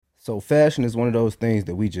So fashion is one of those things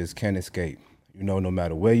that we just can't escape. You know, no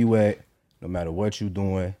matter where you at, no matter what you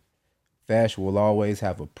doing, fashion will always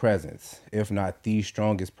have a presence, if not the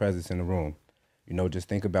strongest presence in the room. You know, just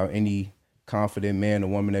think about any confident man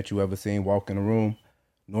or woman that you ever seen walk in a room.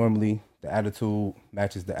 Normally, the attitude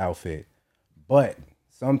matches the outfit. But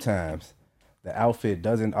sometimes the outfit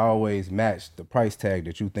doesn't always match the price tag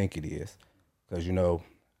that you think it is. Because, you know,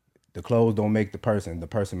 the clothes don't make the person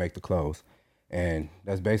make the clothes. And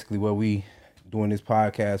that's basically what we doing this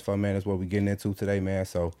podcast for, man. That's what we getting into today, man.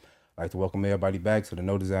 So I'd like to welcome everybody back to the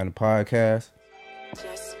No Designer Podcast.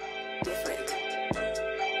 Just different.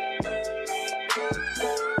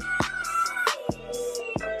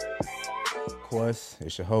 Of course,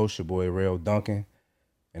 it's your host, your boy Rail Duncan.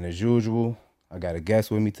 And as usual, I got a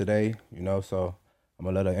guest with me today, you know, so I'm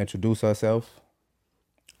gonna let her introduce herself.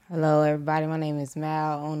 Hello, everybody. My name is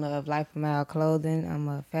Mal, owner of Life of Mal Clothing. I'm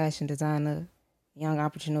a fashion designer, young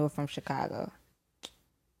entrepreneur from Chicago.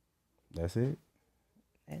 That's it.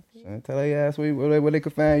 That's it. Trying to tell their ass where they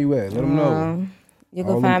can find you at. Let them know. You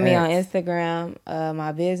All can them find me on acts. Instagram.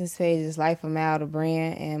 My business page is Life of Mal, the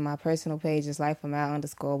brand, and my personal page is Life of Mal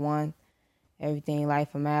 _1. Everything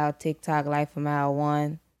Life of Mal. TikTok, Life of Mal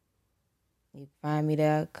 1. You can find me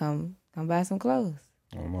there. Come buy some clothes.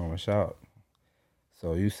 Oh, mama shop.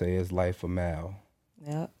 So you say it's Life for Mal.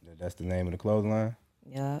 Yep. That's the name of the clothesline?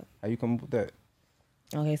 Yep. How you come up with that?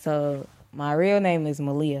 Okay, so my real name is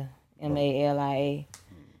Malia, Malia.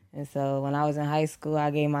 And so when I was in high school,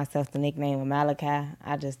 I gave myself the nickname of Malachi.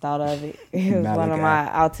 I just thought of it. It was one of Malachi.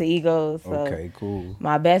 my alter egos. So Okay, cool.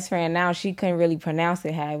 my best friend now, she couldn't really pronounce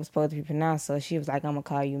it how it was supposed to be pronounced. So she was like, I'm going to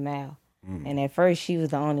call you Mal. And at first, she was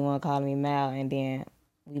the only one calling me Mal. And then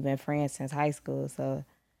we've been friends since high school. So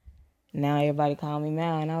now everybody call me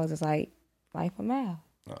Mal. And I was just like, Life of Mal.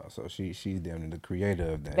 Oh, so she's damn near the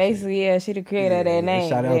creator of that. Basically, yeah, she the creator of that name.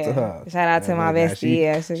 Shout out yeah. to her. Shout out to my Now bestie.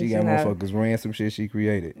 Yeah, She got motherfuckers ran some shit she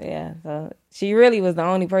created. Yeah, so she really was the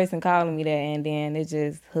only person calling me that, and then it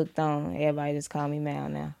just hooked on. Everybody just call me Mal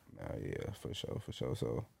now. Oh, yeah, for sure.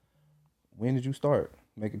 So when did you start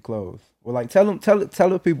making clothes? Well, like tell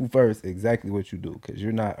the people first exactly what you do, because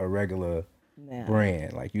you're not a regular Yeah.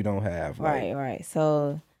 brand. Like you don't have like, Right.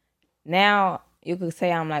 So now you could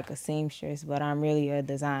say I'm like a seamstress, but I'm really a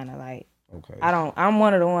designer. Like okay. I'm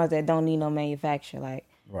one of the ones that don't need no manufacturer. Like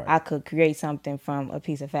Right. I could create something from a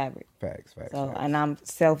piece of fabric. Facts. So and I'm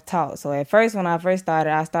self-taught. So at first, when I first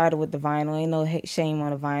started, I started with the vinyl. Ain't no shame on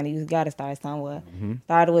the vinyl. You got to start somewhere.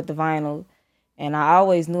 Started with the vinyl, and I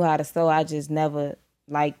always knew how to sew. I just never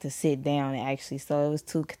liked to sit down and actually sew. It was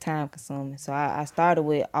too time consuming. So I started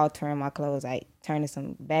with altering my clothes, like turning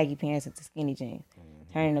some baggy pants into skinny jeans,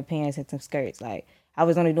 turning the pants into skirts. Like I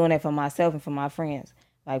was only doing that for myself and for my friends.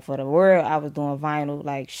 Like for the world, I was doing vinyl,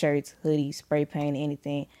 like shirts, hoodies, spray paint,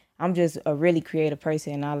 anything. I'm just a really creative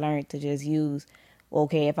person, and I learned to just use,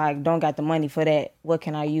 okay, if I don't got the money for that, what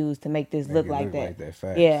can I use to make this look like that?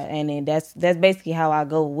 Facts. Yeah, and then that's basically how I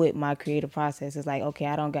go with my creative process. It's like, okay,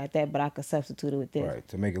 I don't got that, but I could substitute it with this Right,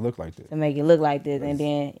 to make it look like this. to make it look like this, and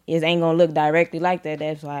then it ain't gonna look directly like that.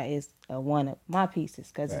 That's why it's one of my pieces,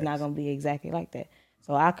 because it's not gonna be exactly like that.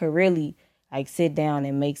 So I could really like sit down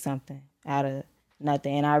and make something out of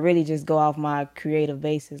nothing, and I really just go off my creative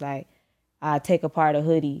basis. Like I take apart a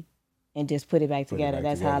hoodie and just put it back together.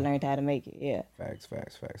 That's how I learned how to make it. Yeah. Facts.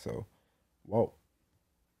 So, what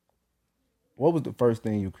was the first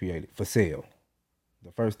thing you created for sale?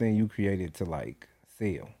 The first thing you created to like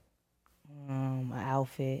sell? An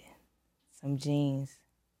outfit, some jeans.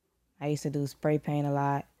 I used to do spray paint a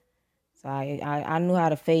lot, so I knew how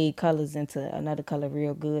to fade colors into another color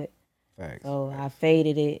real good. Facts. So I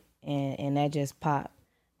faded it, and that just popped.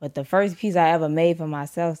 But the first piece I ever made for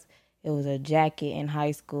myself, it was a jacket in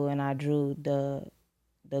high school, and I drew the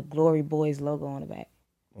Glory Boys logo on the back.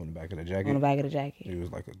 On the back of the jacket? On the back of the jacket. It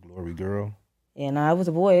was like a glory girl? Yeah, no, it was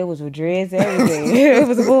a boy. It was with dreads, everything. It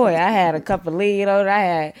was a boy. I had a couple lead on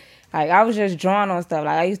it. I was just drawing on stuff.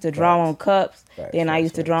 Like, I used to draw on cups. Then I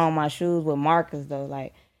used to draw on my shoes with markers, though.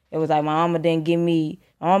 Like, it was like my mama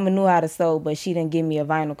knew how to sew, but she didn't give me a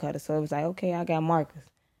vinyl cutter. So it was like, okay, I got markers.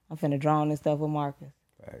 I'm finna draw on this stuff with markers.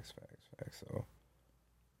 Facts. So,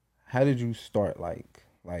 how did you start, like,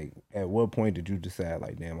 at what point did you decide,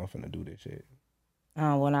 like, damn, I'm finna do this shit?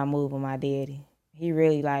 When I moved with my daddy. He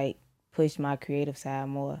really, like, pushed my creative side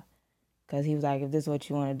more. Because he was like, if this is what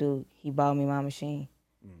you want to do, he bought me my machine.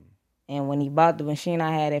 And when he bought the machine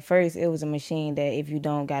I had at first, it was a machine that if you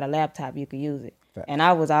don't got a laptop, you could use it. Facts. And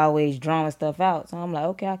I was always drawing stuff out. So I'm like,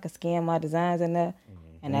 okay, I could scan my designs in there.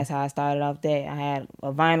 And that's how I started off that. I had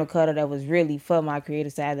a vinyl cutter that was really for my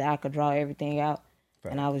creative side that I could draw everything out.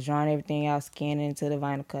 And I was drawing everything out, scanning into the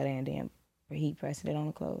vinyl cutter, and then heat pressing it on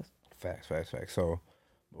the clothes. Facts. So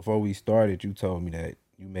before we started, you told me that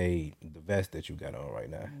you made the vest that you got on right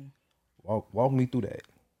now. Walk me through that.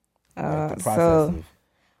 Like the process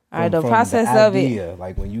the process of it.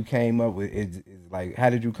 Like when you came up with it, like how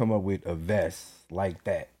did you come up with a vest like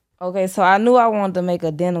that? Okay, so I knew I wanted to make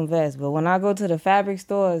a denim vest, but when I go to the fabric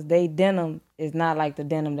stores, they denim is not like the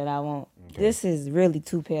denim that I want. Okay. This is really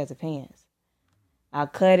 2 pairs of pants. I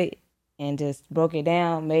cut it and just broke it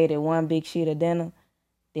down, made it one big sheet of denim.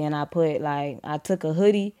 Then I took a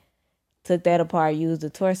hoodie, took that apart, used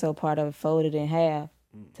the torso part of it, folded in half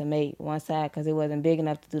to make one side because it wasn't big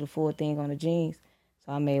enough to do the full thing on the jeans.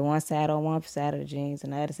 So I made one side on one side of the jeans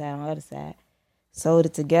and the other side on the other side. Sewed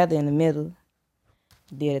it together in the middle.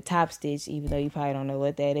 Did a top stitch, even though you probably don't know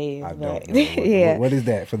what that is. I don't know. What is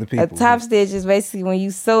that for the people? A top stitch is basically when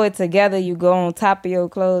you sew it together, you go on top of your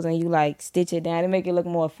clothes and you like stitch it down to make it look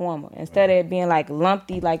more formal. Instead of it being like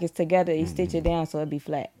lumpy, like it's together, you stitch it down so it be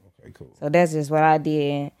flat. Okay, cool. So that's just what I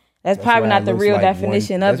did. And that's probably not the real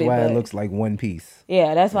definition of it. That's why it looks like one piece.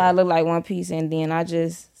 Yeah, that's why it looked like one piece. And then I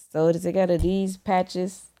just sewed it together. These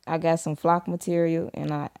patches, I got some flock material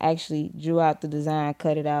and I actually drew out the design,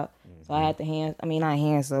 cut it out. So I had to not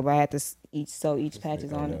sew, but I had to sew each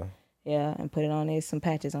patches on it. Yeah, and put it on there. Some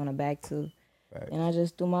patches on the back too. Right. And I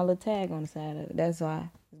just threw my little tag on the side of it. That's why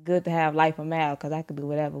it's good to have Life of Mal because I could do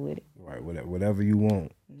whatever with it. Right, whatever you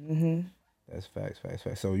want. Mm-hmm. That's facts.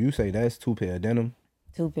 So you say that's 2 pair of denim?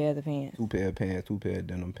 2 pairs of pants. 2 pair of pants, 2 pair of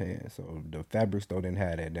denim pants. So the fabric store didn't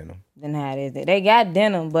have that denim. Didn't have it. They got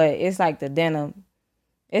denim, but it's like the denim.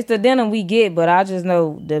 It's the denim we get, but I just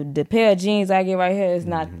know the pair of jeans I get right here is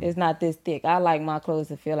not this thick. I like my clothes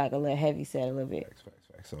to feel like a little heavy set a little bit.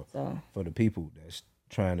 Facts. So for the people that's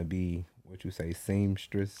trying to be, what you say,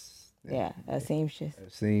 seamstress? Yeah, a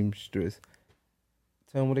seamstress.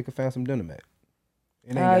 Tell them where they can find some denim at.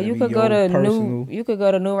 You could go to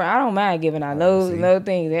New. I don't mind giving out no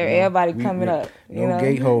things. Everybody coming up. No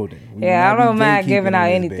gate holding. I don't mind giving out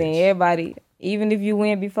anything. Everybody. Even if you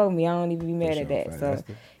win before me, I don't even be mad at that. So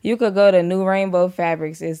you could go to New Rainbow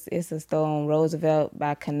Fabrics. It's a store on Roosevelt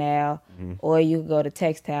by Canal. Or you could go to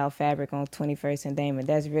Textile Fabric on 21st and Damon.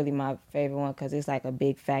 That's really my favorite one because it's like a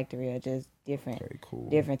big factory of just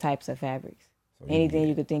different types of fabrics. So anything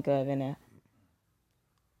you could think of in there.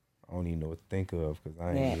 I don't even know what to think of because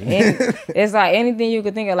I ain't. It's like anything you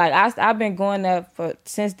could think of. Like I've been going there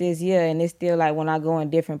since this year, and it's still like when I go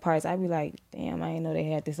in different parts, I be like, damn, I didn't know they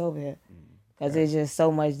had this over here. Because there's just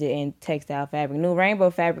so much in textile fabric. New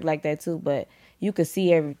Rainbow fabric like that too, but you could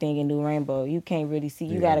see everything in New Rainbow. You can't really see.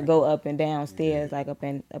 You got to go up and down stairs like up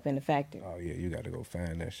in the factory. Oh, yeah, you got to go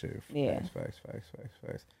find that shit. Yeah. Facts.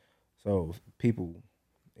 So people,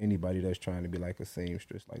 anybody that's trying to be like a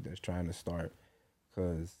seamstress, like that's trying to start,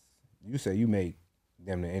 because you say you make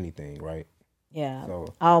them to anything, right? Yeah,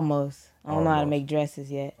 so, almost. I don't know how to make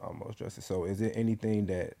dresses yet. Almost dresses. So is it anything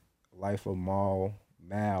that Life of Mal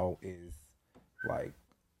is like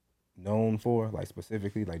known for, like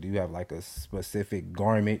specifically? Like do you have like a specific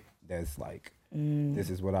garment that's like this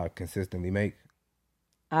is what I consistently make?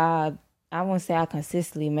 I won't say I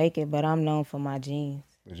consistently make it, but I'm known for my jeans.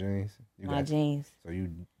 The jeans? Jeans. So you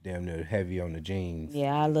damn near heavy on the jeans.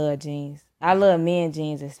 Yeah, I love jeans. I love men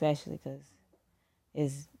jeans especially because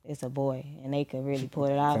it's a boy and they can really pull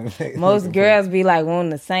it out. Most girls be like wanting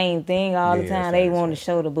the same thing all the time. They want to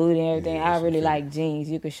show the booty and everything. I really like jeans.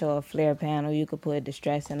 You could show a flare panel. You could put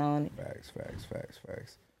distressing on it. Facts.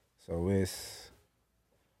 So it's...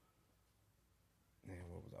 Man,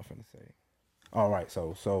 what was I finna say? All right,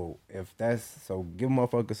 so if that's... So give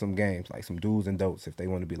motherfuckers some games, like some do's and don'ts if they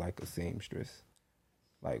want to be like a seamstress.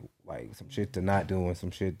 Like some shit to not do and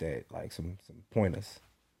some shit that... Like some pointers.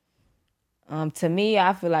 To me,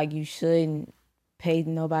 I feel like you shouldn't pay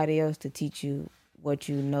nobody else to teach you what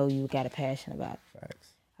you know you got a passion about. Facts.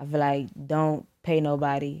 I feel like don't pay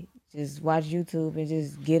nobody. Just watch YouTube and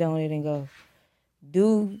just get on it and go.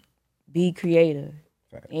 Be creative.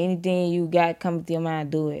 Facts. Anything you got coming to your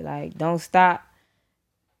mind, do it. Like, don't stop.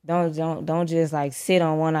 Don't just like sit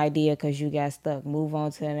on one idea because you got stuck. Move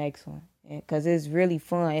on to the next one. Because it's really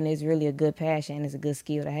fun and it's really a good passion and it's a good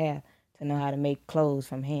skill to have. To know how to make clothes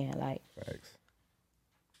from hand, like. Facts.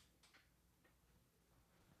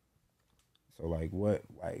 So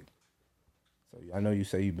so I know you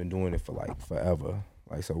say you've been doing it for like forever.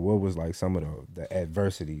 Like, so what was like some of the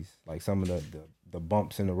adversities, like some of the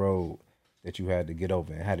bumps in the road that you had to get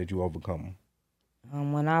over, and how did you overcome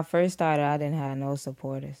them? When I first started, I didn't have no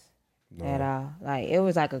supporters at all. Like, it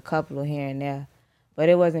was like a couple of here and there, but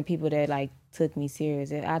it wasn't people that like took me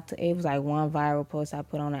serious. It was like one viral post I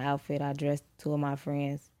put on an outfit. I dressed 2 of my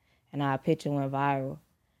friends, and our picture went viral.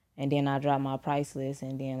 And then I dropped my price list,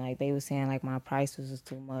 and then like they were saying like my price was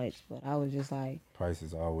too much, but I was just like,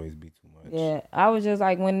 Prices always be too much. yeah. I was just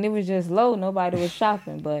like, when it was just low, nobody was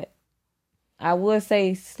shopping. But I would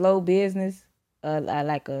say slow business,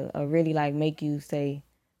 like a really like make you say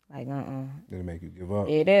like Did it make you give up?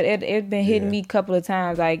 It been hitting me a couple of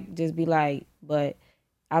times, like just be like, but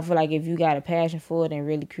I feel like if you got a passion for it and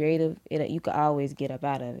really creative, you could always get up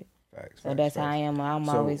out of it. Facts, So that's how I am. I'm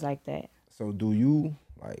always like that. So do you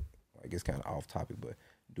like it's kind of off topic, but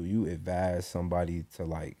do you advise somebody to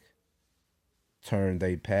like turn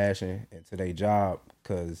their passion into their job?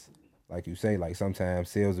 Because like you say, like sometimes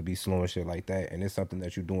sales will be slow and shit like that, and it's something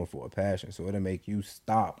that you're doing for a passion, so it'll make you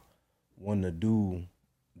stop wanting to do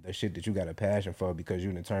the shit that you got a passion for because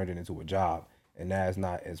you done turned it into a job, and now it's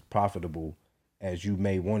not as profitable as you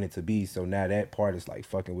may want it to be. So now that part is like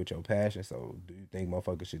fucking with your passion. So do you think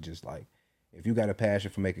motherfuckers should just like, if you got a passion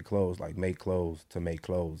for making clothes, like make clothes to make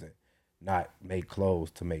clothes and not make clothes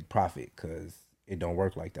to make profit? Because it don't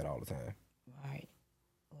work like that all the time. Right.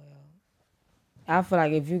 Well, I feel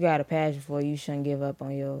like if you got a passion for it, you shouldn't give up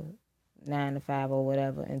on your 9 to 5 or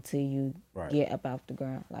whatever until you get up off the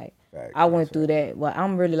ground. Like I went through that. Well,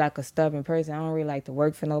 I'm really like a stubborn person. I don't really like to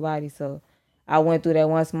work for nobody. So I went through that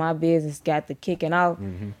once my business got the kicking off.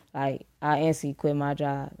 Like I instantly quit my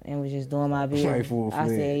job and was just doing my business.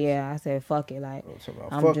 I said, fuck it. Like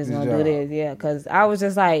I'm just gonna do this. Yeah, because I was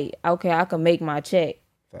just like, okay, I can make my check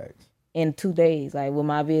in 2 days. Like with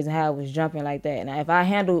my business, how it was jumping like that. And if I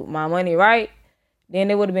handled my money right, then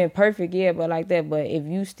it would have been perfect, but like that. But if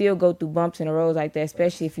you still go through bumps in the road like that,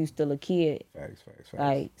 especially if you still a kid,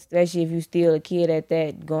 like especially if you still a kid at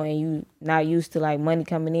that, going, you not used to like money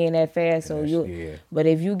coming in that fast, so you. But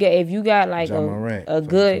if you got like a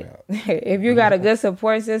good, if you got a good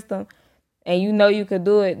support system, and you know you could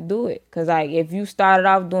do it. Cause like if you started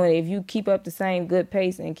off doing it, if you keep up the same good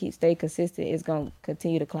pace and stay consistent, it's gonna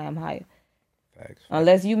continue to climb higher.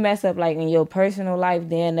 Unless you mess up like in your personal life,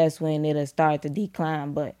 then that's when it'll start to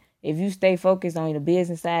decline. But if you stay focused on the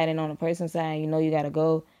business side and on the personal side, you know you gotta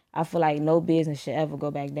go. I feel like no business should ever go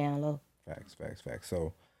back down low. Facts.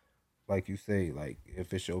 So, like you say, like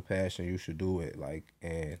if it's your passion, you should do it. Like,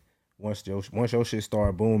 and once your shit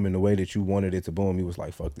started booming the way that you wanted it to boom, you was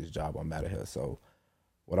like, fuck this job, I'm out of here. So,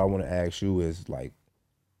 what I want to ask you is like,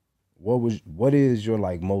 what is your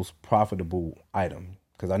like most profitable item?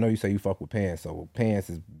 Because I know you say you fuck with pants, so pants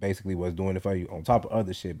is basically what's doing it for you on top of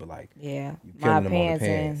other shit, but like... Yeah, my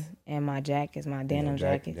pants and my jackets, my denim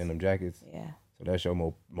jackets. Denim jackets? Yeah. So that's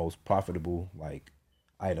your most profitable, like,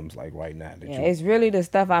 items, like, right now. It's really the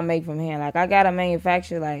stuff I make from hand. Like, I got a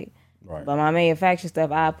manufacturer, like... Right. But my manufacturer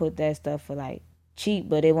stuff, I put that stuff for, like, cheap,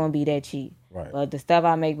 but it won't be that cheap. Right. But the stuff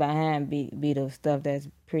I make by hand be the stuff that's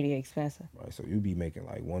pretty expensive. Right. So you be making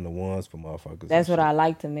like 1-to-1s for motherfuckers. That's what I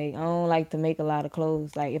like to make. I don't like to make a lot of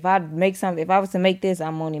clothes. Like if I was to make this,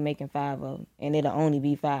 I'm only making 5 of them, and it'll only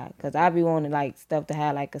be 5. Cause I be wanting like stuff to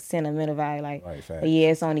have like a sentimental value. Like,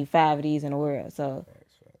 it's only 5 of these in the world. So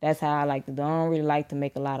that's how I like to do. I don't really like to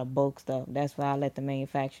make a lot of bulk stuff. That's why I let the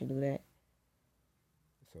manufacturer do that.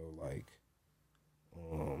 So like,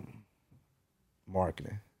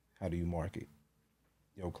 marketing. How do you market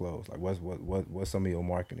your clothes? Like, what's some of your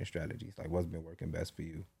marketing strategies? Like, what's been working best for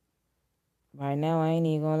you? Right now, I ain't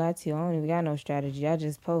even gonna lie to you. I don't even got no strategy. I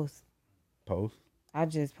just post. I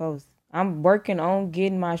just post. I'm working on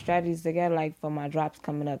getting my strategies together, like for my drops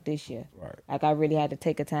coming up this year. Right. Like I really had to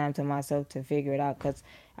take a time to myself to figure it out, because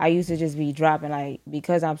I used to just be dropping, like,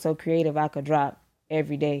 because I'm so creative, I could drop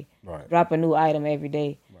every day. Right. Drop a new item every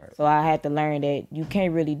day. Right. So I had to learn that you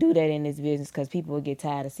can't really do that in this business because people will get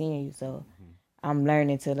tired of seeing you. So I'm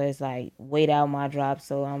learning to just like wait out my drops.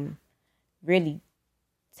 So I'm really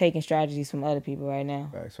taking strategies from other people right now.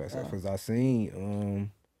 Facts. Because I seen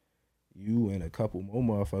you and a couple more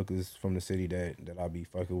motherfuckers from the city that I be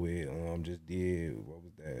fucking with just did, what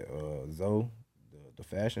was that, Zoe, the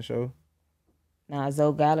fashion show? Nah,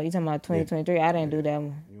 Zoe Gallo. You talking about 2023? Yeah. I didn't do that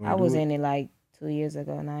one. I was in it like 2 years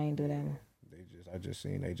ago, and I ain't do that one. I just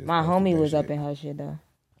seen they just. My homie was up in her shit though.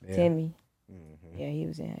 Yeah. Timmy. Yeah, he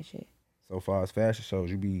was in her shit. So far as fashion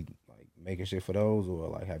shows, you be like making shit for those, or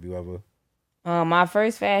like have you ever? My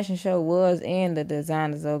first fashion show was in the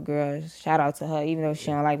designer Zoe girl. Shout out to her, even though she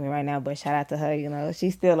don't like me right now, but shout out to her. You know,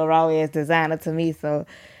 she's still a raw ass designer to me, so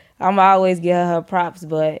I'm always give her props.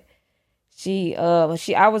 But she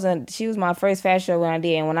was my first fashion show when I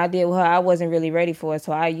did, and when I did with her, I wasn't really ready for it,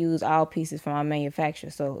 so I used all pieces from my manufacturer.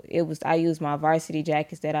 So I used my varsity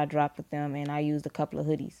jackets that I dropped with them, and I used a couple of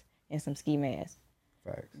hoodies and some ski masks.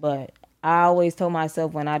 Facts. But I always told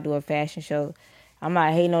myself when I do a fashion show, I'm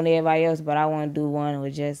not hating on everybody else, but I want to do one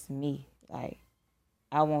with just me. Like,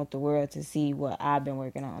 I want the world to see what I've been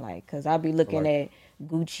working on. Like, cause I be looking at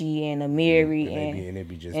Gucci and Amiri and it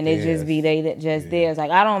be just and it just be theirs.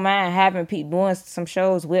 Like, I don't mind having people doing some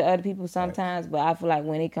shows with other people sometimes, but I feel like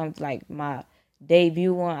when it comes to like my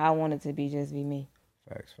debut one, I want it to be just be me.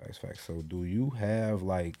 Facts. So do you have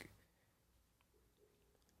like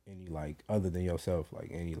any like other than yourself,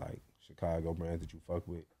 like any like Chicago brands that you fuck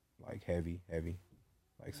with, like heavy, like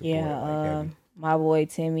support, like heavy? My boy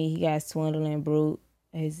Timmy, he got Swindling Brute.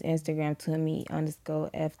 His Instagram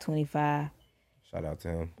Timmy_F25. Shout out to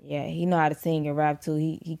him. Yeah, he know how to sing and rap too.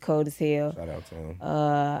 He cold as hell. Shout out to him.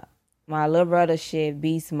 My little brother shit,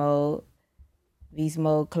 Beast Mode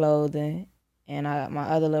Clothing, and my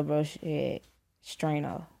other little brother shit,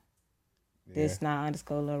 Straino. Yeah. This not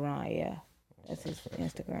 _Lil Ron, yeah. That's his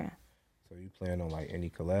Instagram. So you plan on like any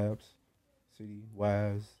collabs, city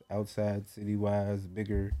wise, outside city wise,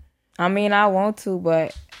 bigger? I mean, I want to,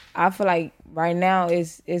 but I feel like right now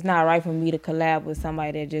it's not right for me to collab with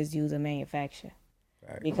somebody that just use a manufacturer.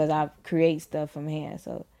 Right. Because I create stuff from hand.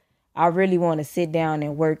 So I really want to sit down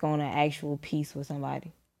and work on an actual piece with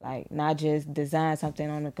somebody. Like, not just design something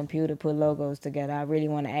on the computer, put logos together. I really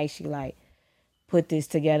want to actually like put this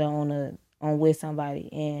together on with somebody.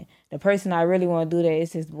 And the person I really want to do that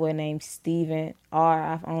is this boy named Steven R.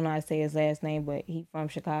 I don't know how to say his last name, but he from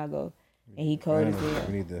Chicago. And he coded it.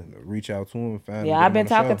 We need to reach out to him and find him. Yeah, I've been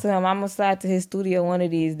talking to him. I'm going to slide to his studio one of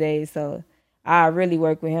these days. So I really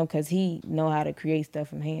work with him because he know how to create stuff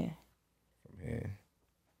from hand.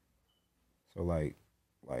 So like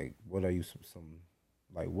what are you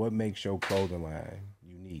like what makes your clothing line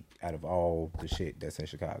unique out of all the shit that's in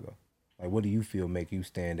Chicago? Like what do you feel make you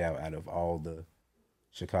stand out of all the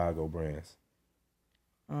Chicago brands?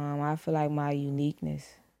 I feel like my uniqueness.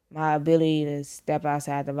 My ability to step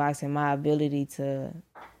outside the box and my ability to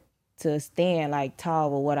stand like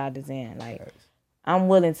tall with what I design. Like Facts. I'm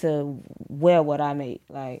willing to wear what I make.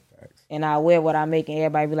 Like Facts. And I wear what I make and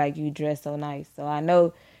everybody be like, you dress so nice. So I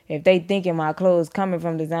know if they thinking my clothes coming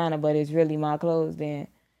from designer but it's really my clothes, then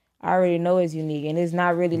I already know it's unique. And it's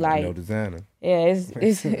not really like no designer. Yeah,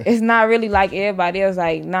 it's not really like everybody else,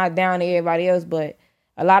 like not down to everybody else, but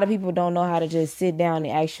a lot of people don't know how to just sit down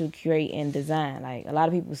and actually create and design. Like, a lot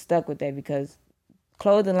of people stuck with that because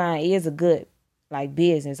clothing line is a good, like,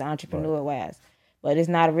 business, entrepreneur-wise. But it's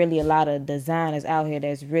not really a lot of designers out here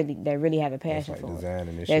that really have a passion for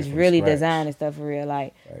it. That's really designing stuff for real.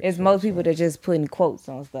 Like, it's most people that just putting quotes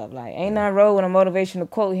on stuff. Like, ain't nothing wrong with a motivational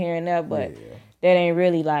quote here and there, but that ain't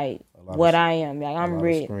really, like, what I am. Like, I'm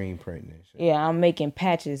real. Screen printing and shit. Yeah, I'm making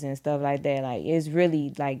patches and stuff like that. Like, it's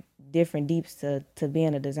really, like, different deeps to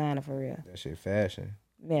being a designer for real. That shit fashion.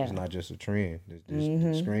 Yeah. It's not just a trend.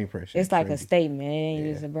 It's screen print shit. It's like trendy. A statement. It ain't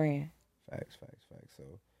just a brand. Facts. So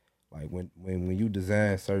like when you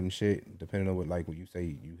design certain shit, depending on what you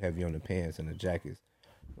say you heavy on the pants and the jackets,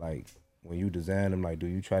 like when you design them, like do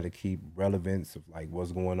you try to keep relevance of like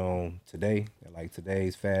what's going on today, like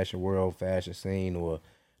today's fashion world, fashion scene, or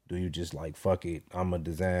do you just like fuck it, I'ma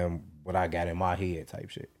design what I got in my head type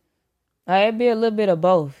shit? It'd be a little bit of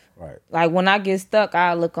both. Right. Like when I get stuck,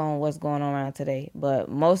 I look on what's going on around today. But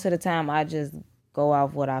most of the time, I just go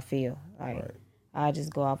off what I feel. Like I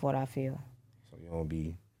just go off what I feel. So you don't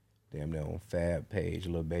be damn near on Fab page,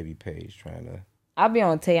 Little Baby page, trying to. I be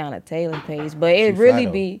on Teyana Taylor page, but it really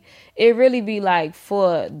be like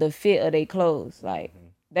for the fit of their clothes. Like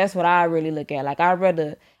that's what I really look at. Like I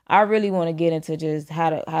really want to get into just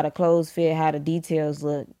how the clothes fit, how the details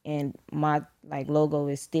look, and my like logo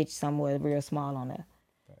is stitched somewhere real small on there.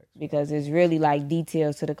 Because it's really like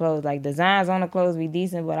details to the clothes. Like designs on the clothes be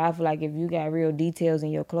decent, but I feel like if you got real details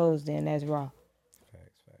in your clothes, then that's raw.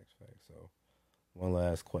 Facts. So one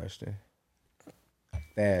last question.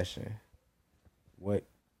 Fashion. What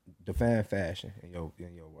define fashion in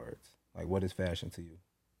your words? Like what is fashion to you?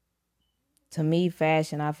 To me,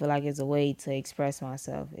 fashion, I feel like it's a way to express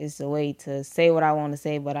myself. It's a way to say what I want to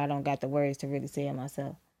say, but I don't got the words to really say it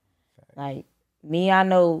myself. Facts. Like me, I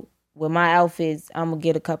know with my outfits, I'm gonna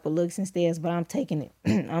get a couple looks and stares, but I'm taking it.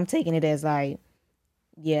 I'm taking it as like,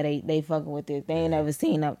 yeah, they fucking with this. They ain't never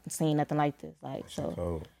seen nothing like this. Like so,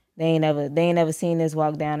 cool. They ain't never seen this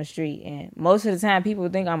walk down the street. And most of the time, people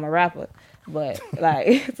think I'm a rapper, but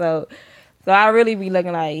like so I really be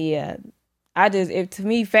looking like yeah. To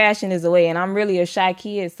me, fashion is a way, and I'm really a shy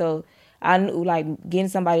kid, so I knew like getting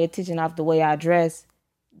somebody attention off the way I dress,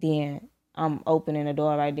 then I'm opening the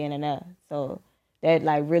door right then and there. So that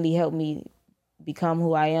like really helped me become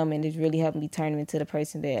who I am, and it's really helped me turn into the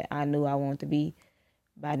person that I knew I wanted to be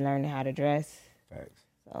by learning how to dress. Facts.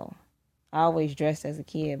 So I always dressed as a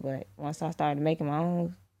kid, but once I started making my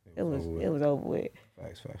own, it was over with.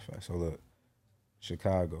 Facts. So look,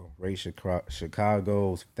 Chicago, rate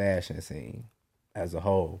Chicago's fashion scene as a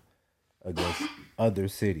whole against other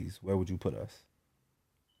cities. Where would you put us?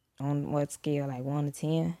 On what scale? Like 1 to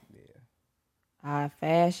 10? Yeah. Our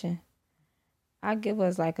fashion, I give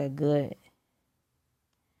us like a good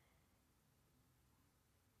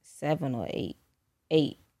 7 or 8.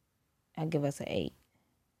 8. I give us an 8.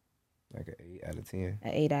 Like an 8 out of 10.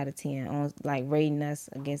 An 8 out of 10 on like rating us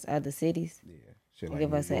against other cities. Yeah, shit like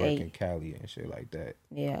give New us an York 8. and Cali and shit like that.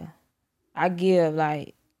 Yeah, I give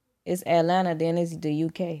like it's Atlanta, then it's the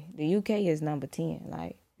UK. The UK is number 10.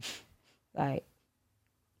 Like.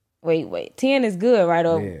 Wait. 10 is good, right?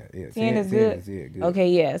 Over. Yeah. 10 is good. Good. Okay,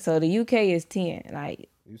 yeah. So the UK is 10. Like,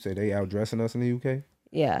 you say they outdressing us in the UK?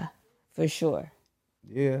 yeah, for sure.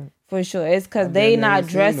 Yeah. For sure. It's because they not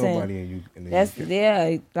dressing. Nobody in the That's UK.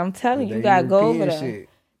 yeah. I'm telling you, you gotta go over there. Shit.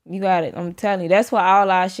 You got it. I'm telling you, that's where all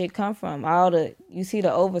our shit come from. You see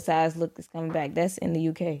the oversized look is coming back. That's in the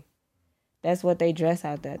UK. That's what they dress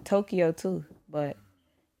out there. Tokyo too, but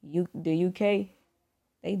the UK,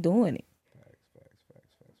 they doing it.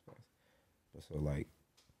 So like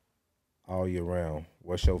all year round,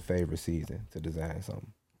 what's your favorite season to design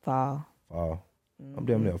something? Fall. Mm-hmm. I'm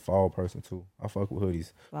damn near a fall person too. I fuck with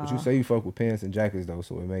hoodies. Fall. But you say you fuck with pants and jackets though,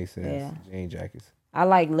 so it makes sense. Yeah. Jean jackets. I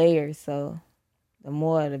like layers, so the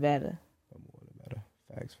more the better. The more the better.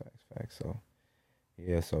 Facts. So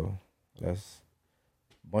yeah, so that's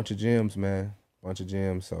a bunch of gems, man.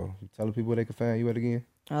 So you telling people where they can find you at again?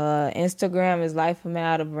 Instagram is Life of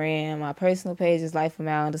Mal the brand. My personal page is Life of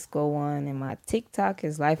Mal _1, and my TikTok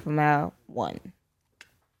is Life of Mal 1.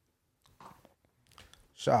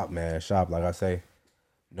 Shop, man. Shop, like I say.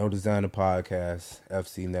 No Designer Podcast,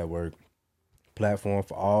 FC Network. Platform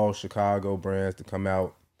for all Chicago brands to come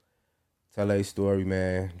out, tell a story,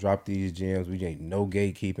 man. Drop these gems. We ain't no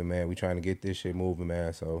gatekeeping, man. We trying to get this shit moving,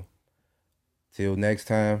 man. So till next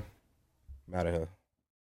time, I'm out of here.